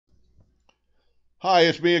Hi,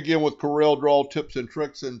 it's me again with Corel Draw Tips and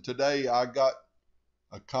Tricks, and today I got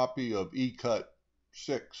a copy of eCut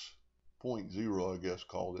 6.0, I guess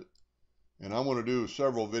called it. And I'm going to do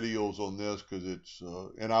several videos on this because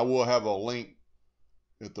and I will have a link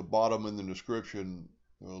at the bottom in the description,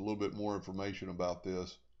 a little bit more information about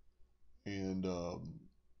this. And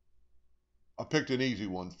I picked an easy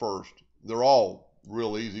one first. They're all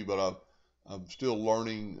real easy, but I'm still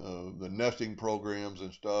learning the nesting programs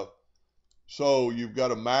and stuff. So you've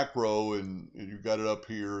got a macro and you've got it up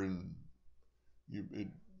here, and you, it,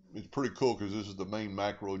 it's pretty cool because this is the main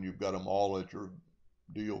macro and you've got them all at your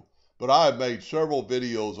deal. But I have made several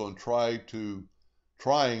videos on trying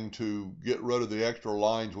to get rid of the extra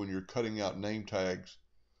lines when you're cutting out name tags,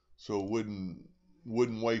 so wouldn't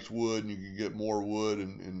waste wood and you can get more wood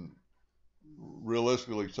and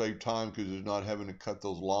realistically save time because it's not having to cut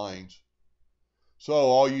those lines. So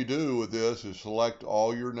all you do with this is select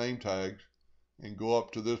all your name tags and go up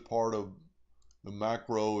to this part of the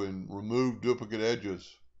macro and remove duplicate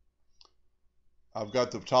edges. I've got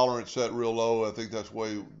the tolerance set real low. I think that's the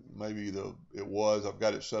way it was. I've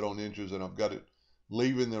got it set on inches and I've got it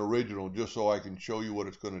leaving the original just so I can show you what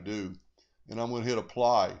it's going to do. And I'm going to hit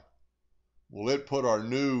apply. Well, it put our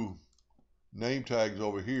new name tags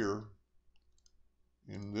over here,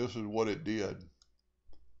 and this is what it did.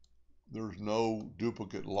 There's no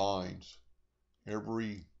duplicate lines.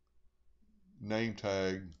 Every name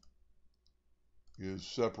tag is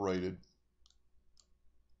separated.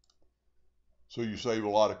 So you save a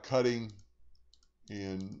lot of cutting,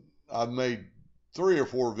 and I've made 3 or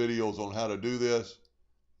 4 videos on how to do this,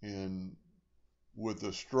 and with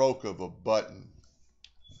the stroke of a button.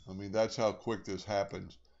 I mean, that's how quick this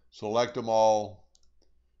happens. Select them all,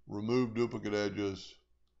 remove duplicate edges.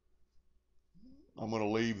 I'm going to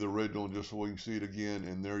leave the original just so we can see it again,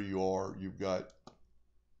 and there you are.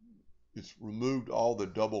 It's removed all the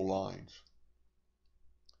double lines.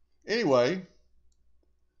 Anyway,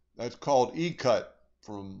 that's called eCut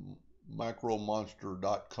from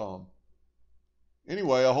MacroMonster.com.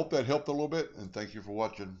 Anyway, I hope that helped a little bit, and thank you for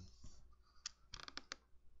watching.